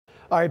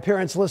All right,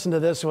 parents, listen to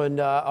this one.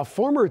 A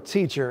former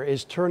teacher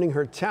is turning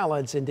her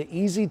talents into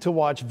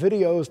easy-to-watch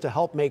videos to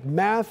help make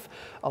math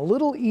a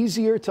little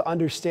easier to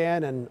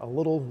understand and a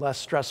little less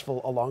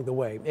stressful along the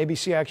way.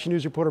 ABC Action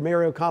News reporter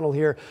Marcia Silberman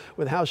here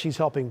with how she's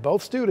helping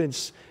both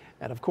students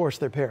and, of course,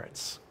 their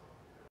parents.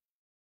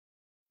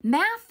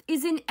 Math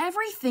is in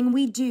everything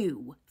we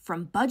do,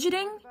 from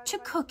budgeting to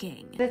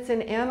cooking. It's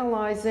in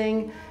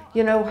analyzing,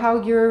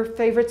 how your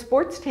favorite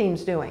sports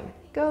team's doing.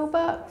 Go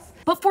Bucks!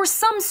 But for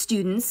some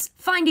students,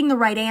 finding the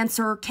right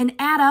answer can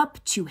add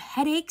up to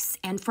headaches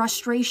and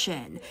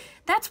frustration.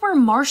 That's where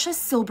Marcia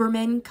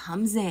Silberman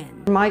comes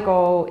in. My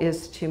goal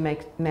is to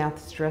make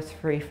math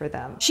stress-free for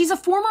them. She's a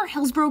former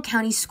Hillsborough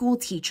County school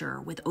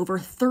teacher with over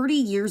 30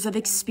 years of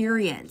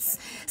experience.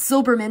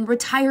 Silberman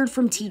retired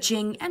from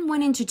teaching and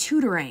went into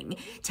tutoring,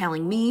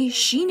 telling me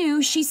she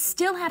knew she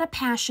still had a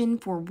passion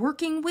for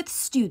working with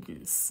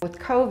students. With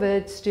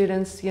COVID,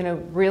 students,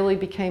 really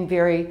became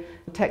very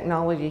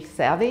technology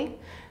savvy.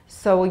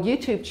 So a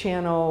YouTube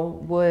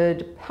channel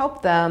would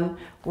help them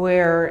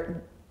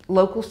where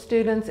local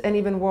students and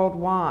even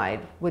worldwide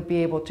would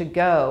be able to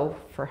go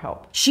for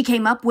help. She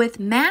came up with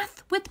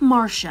Math with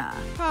Marcia.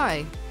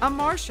 Hi, I'm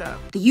Marcia.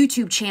 The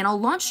YouTube channel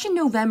launched in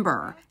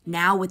November,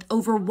 now with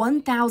over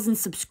 1,000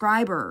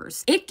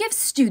 subscribers. It gives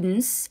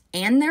students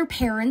and their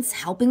parents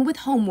helping with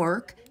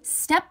homework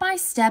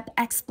step-by-step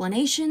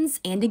explanations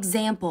and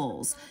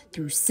examples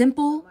through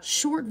simple,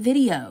 short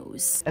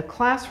videos. A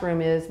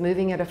classroom is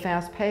moving at a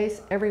fast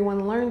pace.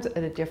 Everyone learns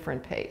at a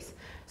different pace.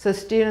 So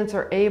students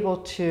are able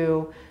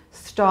to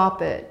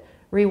stop it,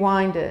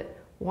 rewind it,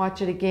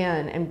 watch it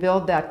again, and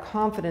build that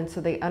confidence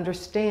so they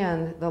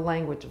understand the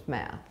language of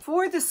math.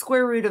 For the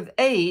square root of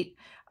 8,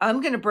 I'm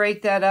going to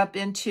break that up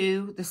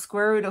into the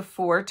square root of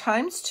 4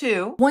 times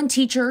 2. One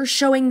teacher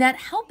showing that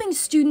helping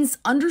students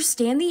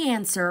understand the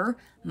answer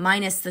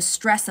minus the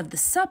stress of the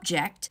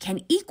subject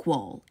can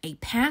equal a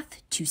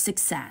path to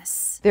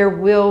success. There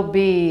will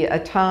be a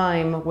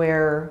time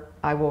where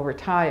I will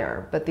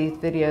retire, but these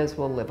videos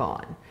will live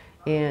on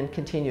and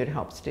continue to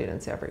help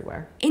students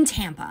everywhere. In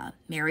Tampa,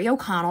 Marcia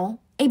Silberman,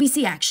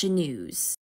 ABC Action News.